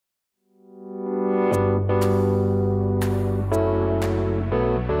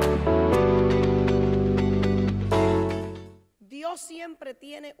siempre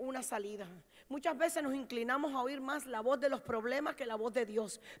tiene una salida. Muchas veces nos inclinamos a oír más la voz de los problemas que la voz de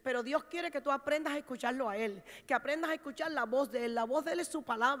Dios, pero Dios quiere que tú aprendas a escucharlo a Él, que aprendas a escuchar la voz de Él. La voz de Él es su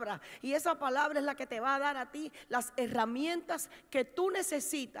palabra, y esa palabra es la que te va a dar a ti las herramientas que tú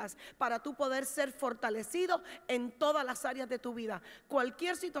necesitas para tú poder ser fortalecido en todas las áreas de tu vida.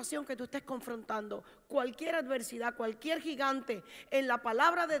 Cualquier situación que tú estés confrontando, cualquier adversidad, cualquier gigante, en la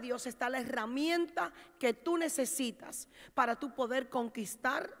palabra de Dios está la herramienta que tú necesitas para tú poder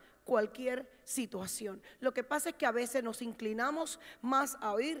conquistar cualquier situación. Lo que pasa es que a veces nos inclinamos más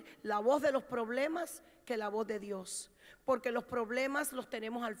a oír la voz de los problemas que la voz de Dios, porque los problemas los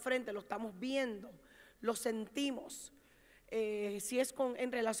tenemos al frente, los estamos viendo, los sentimos. Si es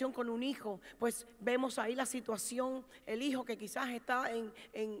en relación con un hijo, pues vemos ahí la situación, el hijo que quizás está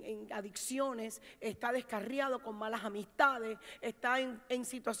en adicciones, está descarriado con malas amistades, está en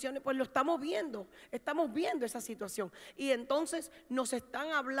situaciones, pues lo estamos viendo esa situación. Y entonces nos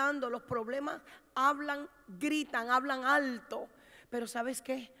están hablando, los problemas hablan, gritan, hablan alto. Pero ¿sabes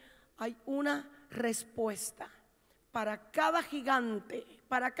qué? Hay una respuesta. Para cada gigante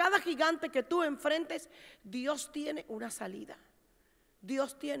que tú enfrentes, Dios tiene una salida.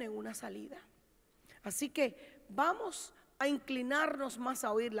 Dios tiene una salida. Así que vamos a inclinarnos más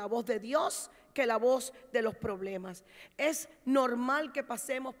a oír la voz de Dios que la voz de los problemas. Es normal que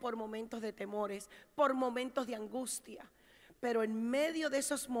pasemos por momentos de temores, por momentos de angustia, pero en medio de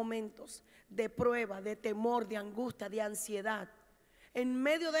esos momentos de prueba, de temor, de angustia, de ansiedad, en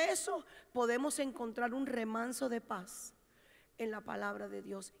medio de eso podemos encontrar un remanso de paz en la palabra de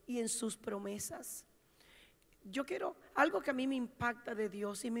Dios y en sus promesas. Yo quiero, algo que a mí me impacta de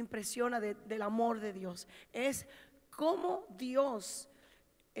Dios y me impresiona del amor de Dios, es cómo Dios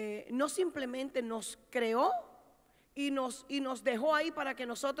no simplemente nos creó y nos dejó ahí para que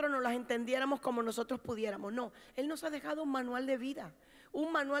nosotros nos las entendiéramos como nosotros pudiéramos. No, Él nos ha dejado un manual de vida.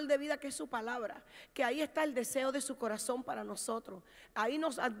 Un manual de vida que es su palabra, que ahí está el deseo de su corazón para nosotros. Ahí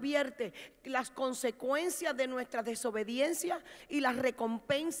nos advierte las consecuencias de nuestra desobediencia y las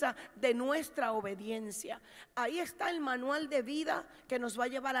recompensas de nuestra obediencia. Ahí está el manual de vida que nos va a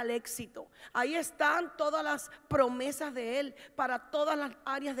llevar al éxito. Ahí están todas las promesas de Él para todas las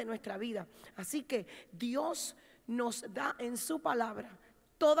áreas de nuestra vida. Así que Dios nos da en su palabra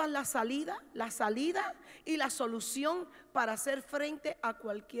toda la salida y la solución para hacer frente a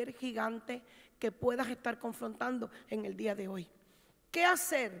cualquier gigante que puedas estar confrontando en el día de hoy. ¿Qué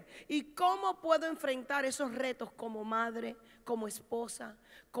hacer y cómo puedo enfrentar esos retos como madre, como esposa,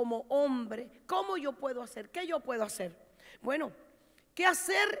 como hombre? ¿Cómo yo puedo hacer? ¿Qué yo puedo hacer? Bueno, ¿qué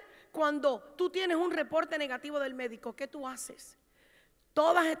hacer cuando tú tienes un reporte negativo del médico? ¿Qué tú haces?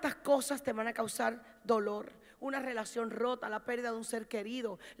 Todas estas cosas te van a causar dolor, una relación rota, la pérdida de un ser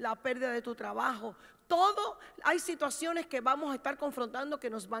querido, la pérdida de tu trabajo. Todo, hay situaciones que vamos a estar confrontando que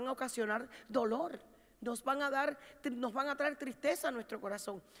nos van a ocasionar dolor, nos van a traer tristeza a nuestro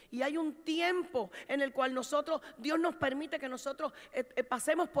corazón. Y hay un tiempo en el cual Dios nos permite que nosotros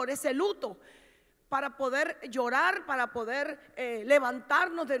pasemos por ese luto, para poder llorar, para poder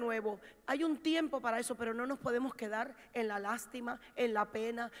levantarnos de nuevo. Hay un tiempo para eso, pero no nos podemos quedar en la lástima, en la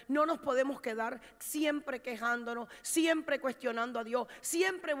pena. No nos podemos quedar siempre quejándonos, siempre cuestionando a Dios,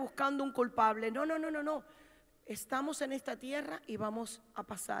 siempre buscando un culpable. No. Estamos en esta tierra y vamos a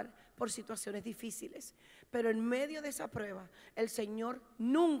pasar por situaciones difíciles. Pero en medio de esa prueba, el Señor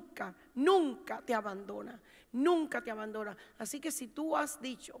nunca te abandona. Nunca te abandona. Así que si tú has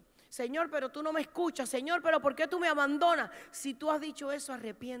dicho: Señor, pero tú no me escuchas. Señor, pero ¿por qué tú me abandonas? Si tú has dicho eso,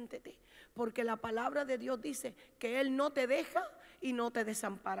 arrepiéntete, porque la palabra de Dios dice que Él no te deja y no te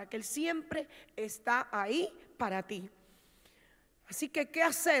desampara, que Él siempre está ahí para ti. Así que, ¿qué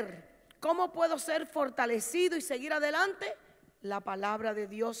hacer? ¿Cómo puedo ser fortalecido y seguir adelante? La palabra de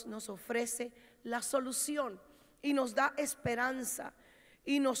Dios nos ofrece la solución y nos da esperanza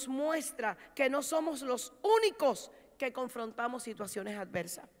y nos muestra que no somos los únicos que confrontamos situaciones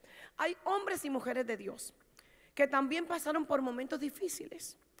adversas. Hay hombres y mujeres de Dios que también pasaron por momentos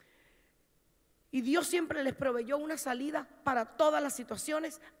difíciles y Dios siempre les proveyó una salida para todas las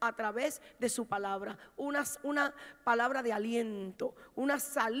situaciones a través de su palabra, una palabra de aliento, una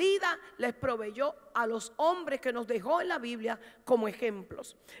salida les proveyó a los hombres que nos dejó en la Biblia como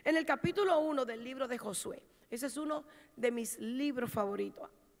ejemplos. En el capítulo 1 del libro de Josué, ese es uno de mis libros favoritos.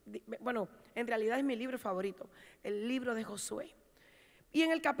 Bueno, en realidad es mi libro favorito, el libro de Josué. Y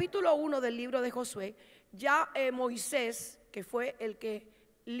en el capítulo 1 del libro de Josué, ya Moisés, que fue el que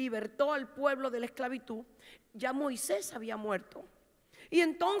libertó al pueblo de la esclavitud, ya Moisés había muerto. Y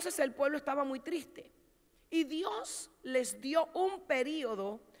entonces el pueblo estaba muy triste. Y Dios les dio un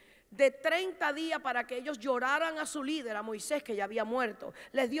periodo de 30 días para que ellos lloraran a su líder, a Moisés, que ya había muerto.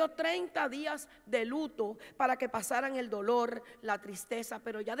 Les dio 30 días de luto para que pasaran el dolor, la tristeza.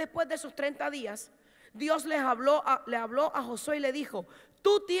 Pero ya después de esos 30 días, Dios le habló a Josué y le dijo: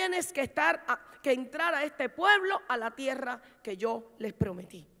 tú tienes que entrar a este pueblo a la tierra que yo les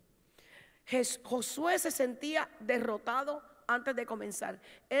prometí. Josué se sentía derrotado antes de comenzar.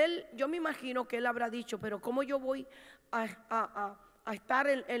 Yo me imagino que él habrá dicho: pero ¿cómo yo voy a estar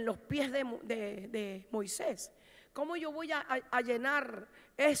en los pies de Moisés? ¿Cómo yo voy a llenar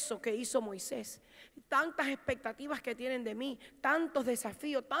eso que hizo Moisés? Tantas expectativas que tienen de mí, tantos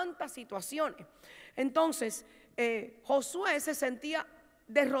desafíos, tantas situaciones. Entonces Josué se sentía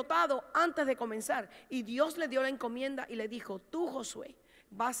derrotado antes de comenzar, y Dios le dio la encomienda y le dijo: tú, Josué,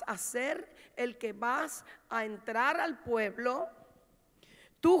 vas a ser el que vas a entrar al pueblo.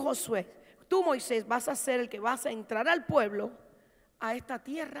 Tú, Josué, tú, Moisés, vas a ser el que vas a entrar al pueblo a esta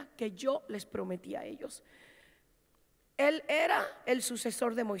tierra que yo les prometí a ellos. Él era el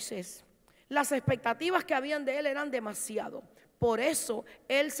sucesor de Moisés. Las expectativas que habían de él eran demasiado. Por eso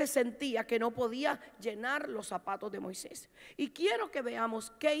él se sentía que no podía llenar los zapatos de Moisés. Y quiero que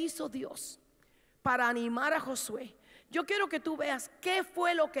veamos qué hizo Dios para animar a Josué. Yo quiero que tú veas qué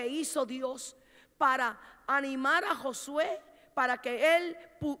fue lo que hizo Dios para animar a Josué, para que él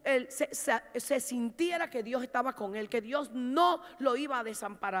se sintiera que Dios estaba con él, que Dios no lo iba a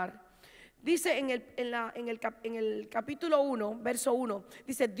desamparar. Dice en el capítulo 1, verso 1,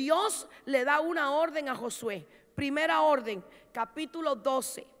 dice: Dios le da una orden a Josué. Primera orden, capítulo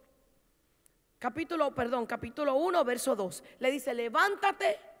 1, verso 2. Le dice: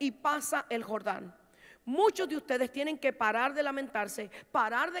 levántate y pasa el Jordán. Muchos de ustedes tienen que parar de lamentarse,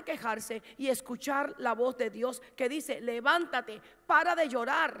 parar de quejarse y escuchar la voz de Dios que dice: levántate, para de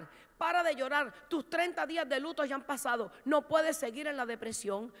llorar, para de llorar. Tus 30 días de luto ya han pasado. No puedes seguir en la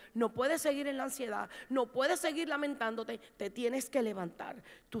depresión, no puedes seguir en la ansiedad, no puedes seguir lamentándote. Te tienes que levantar.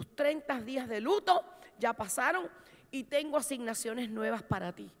 Tus 30 días de luto ya pasaron y tengo asignaciones nuevas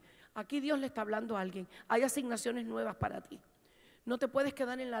para ti. Aquí Dios le está hablando a alguien. Hay asignaciones nuevas para ti. No te puedes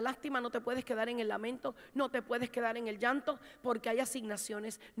quedar en la lástima, no te puedes quedar en el lamento, no te puedes quedar en el llanto, porque hay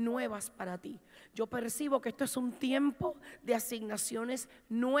asignaciones nuevas para ti. Yo percibo que esto es un tiempo de asignaciones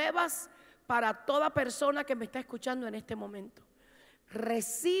nuevas para toda persona que me está escuchando en este momento.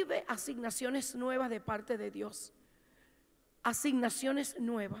 Recibe asignaciones nuevas de parte de Dios. Asignaciones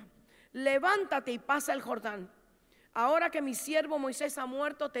nuevas. Levántate y pasa el Jordán. Ahora que mi siervo Moisés ha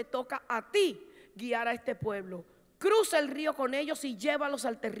muerto, te toca a ti guiar a este pueblo. Cruza el río con ellos y llévalos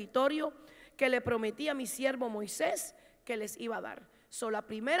al territorio que le prometí a mi siervo Moisés que les iba a dar. La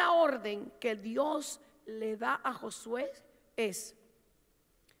primera orden que Dios le da a Josué es: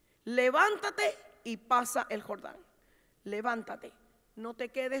 levántate y pasa el Jordán. Levántate, no te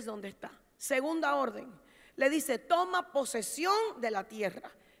quedes donde está. Segunda orden, le dice: toma posesión de la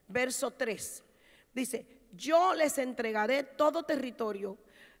tierra. Verso 3, dice: yo les entregaré todo territorio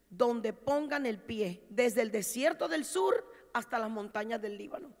donde pongan el pie, desde el desierto del sur hasta las montañas del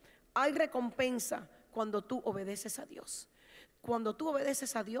Líbano. Hay recompensa cuando tú obedeces a Dios. Cuando tú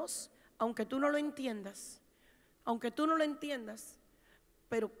obedeces a Dios, aunque tú no lo entiendas,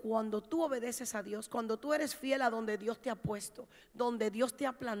 pero cuando tú obedeces a Dios, cuando tú eres fiel a donde Dios te ha puesto, donde Dios te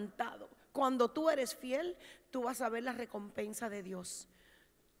ha plantado, cuando tú eres fiel, tú vas a ver la recompensa de Dios.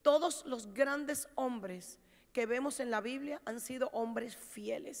 Todos los grandes hombres que vemos en la Biblia han sido hombres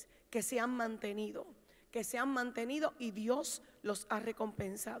fieles, que se han mantenido y Dios los ha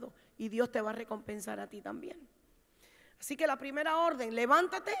recompensado, y Dios te va a recompensar a ti también. Así que la primera orden: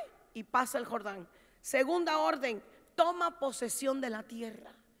 levántate y pasa el Jordán. Segunda orden: toma posesión de la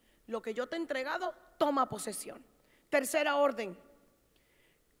tierra. Lo que yo te he entregado, toma posesión. Tercera orden,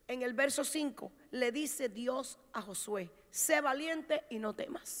 en el verso 5 le dice Dios a Josué: sé valiente y no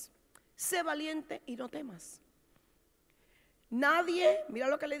temas. Sé valiente y no temas. Nadie, mira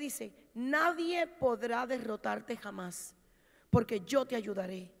lo que le dice: nadie podrá derrotarte jamás, porque yo te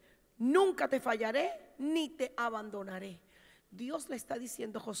ayudaré. Nunca te fallaré ni te abandonaré. Dios le está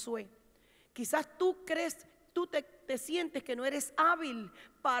diciendo a Josué: quizás tú te sientes que no eres hábil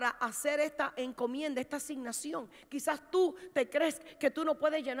para hacer esta encomienda, esta asignación. Quizás tú te crees que tú no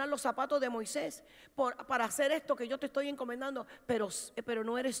puedes llenar los zapatos de Moisés para hacer esto que yo te estoy encomendando, pero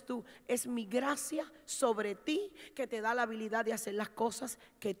no eres tú. Es mi gracia sobre ti que te da la habilidad de hacer las cosas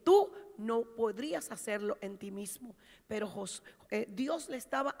que tú no podrías hacerlo en ti mismo. Pero Dios le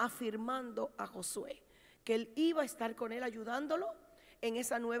estaba afirmando a Josué que él iba a estar con él, ayudándolo en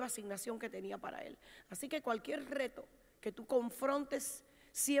esa nueva asignación que tenía para él. Así que cualquier reto que tú confrontes,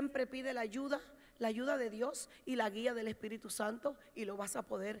 siempre pide la ayuda, la ayuda de Dios y la guía del Espíritu Santo, y lo vas a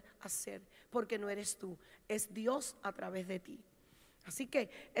poder hacer, porque no eres tú, es Dios a través de ti. Así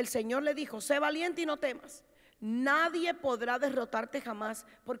que el Señor le dijo: sé valiente y no temas. Nadie podrá derrotarte jamás,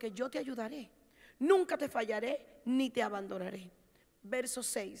 porque yo te ayudaré. Nunca te fallaré ni te abandonaré. Verso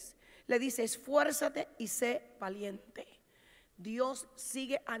 6 le dice: esfuérzate y sé valiente. Dios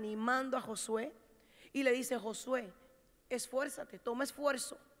sigue animando a Josué y le dice: Josué, esfuérzate, toma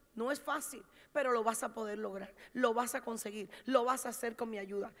esfuerzo. No es fácil, pero lo vas a poder lograr, lo vas a conseguir, lo vas a hacer con mi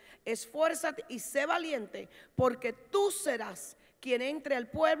ayuda. Esfuérzate y sé valiente, porque tú serás quien entre al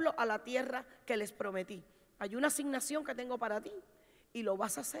pueblo a la tierra que les prometí. Hay una asignación que tengo para ti y lo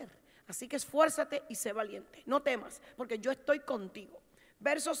vas a hacer. Así que esfuérzate y sé valiente. No temas, porque yo estoy contigo.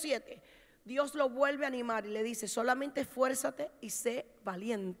 Verso 7, Dios lo vuelve a animar y le dice: solamente esfuérzate y sé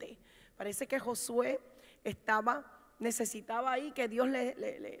valiente. Parece que Josué necesitaba ahí que Dios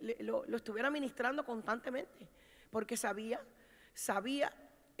lo estuviera ministrando constantemente, porque sabía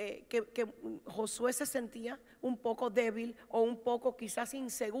que Josué se sentía un poco débil o un poco quizás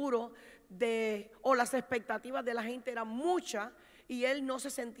inseguro o las expectativas de la gente eran muchas y él no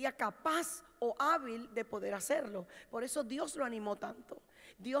se sentía capaz o hábil de poder hacerlo. Por eso Dios lo animó tanto.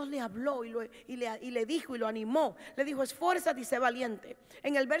 Dios le habló y le dijo y lo animó. Le dijo: esfuérzate y sé valiente.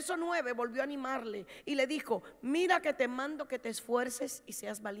 En el verso 9 volvió a animarle y le dijo: mira que te mando que te esfuerces y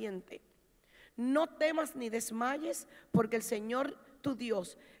seas valiente. No temas ni desmayes, porque el Señor tu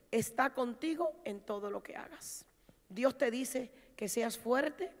Dios está contigo en todo lo que hagas. Dios te dice que seas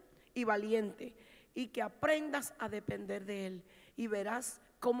fuerte y valiente y que aprendas a depender de Él, y verás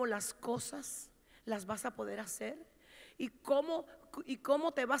cómo las cosas las vas a poder hacer y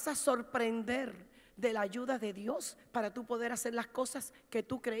cómo te vas a sorprender de la ayuda de Dios para tú poder hacer las cosas que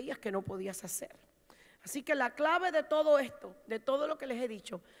tú creías que no podías hacer. Así que la clave de todo esto, de todo lo que les he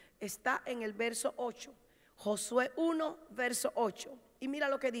dicho, está en el verso 8. Josué 1, verso 8. Y mira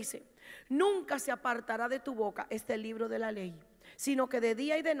lo que dice: nunca se apartará de tu boca este libro de la ley, sino que de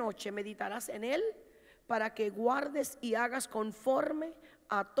día y de noche meditarás en él, para que guardes y hagas conforme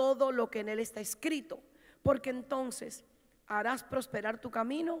a todo lo que en él está escrito, porque entonces harás prosperar tu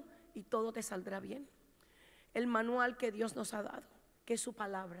camino y todo te saldrá bien. El manual que Dios nos ha dado, que es su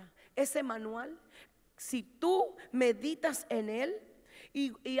palabra, ese manual, si tú meditas en él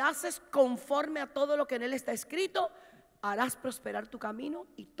y haces conforme a todo lo que en él está escrito, harás prosperar tu camino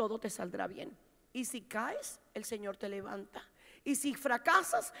y todo te saldrá bien. Y si caes, el Señor te levanta. Y si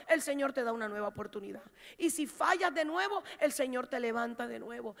fracasas, el Señor te da una nueva oportunidad. Y si fallas de nuevo, el Señor te levanta de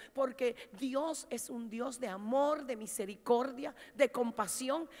nuevo. Porque Dios es un Dios de amor, de misericordia, de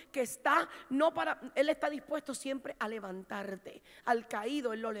compasión, que Él está dispuesto siempre a levantarte. Al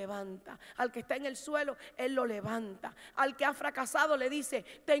caído Él lo levanta, al que está en el suelo Él lo levanta, al que ha fracasado le dice: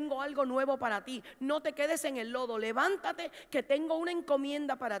 tengo algo nuevo para ti, no te quedes en el lodo, levántate que tengo una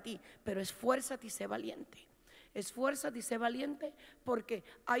encomienda para ti. Pero esfuérzate y sé valiente. Esfuérzate y sé valiente, porque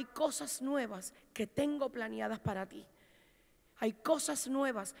hay cosas nuevas que tengo planeadas para ti. Hay cosas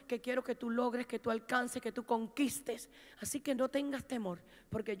nuevas que quiero que tú logres, que tú alcances, que tú conquistes. Así que no tengas temor,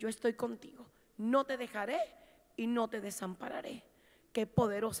 porque yo estoy contigo. No te dejaré y no te desampararé. Qué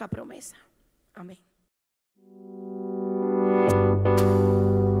poderosa promesa. Amén.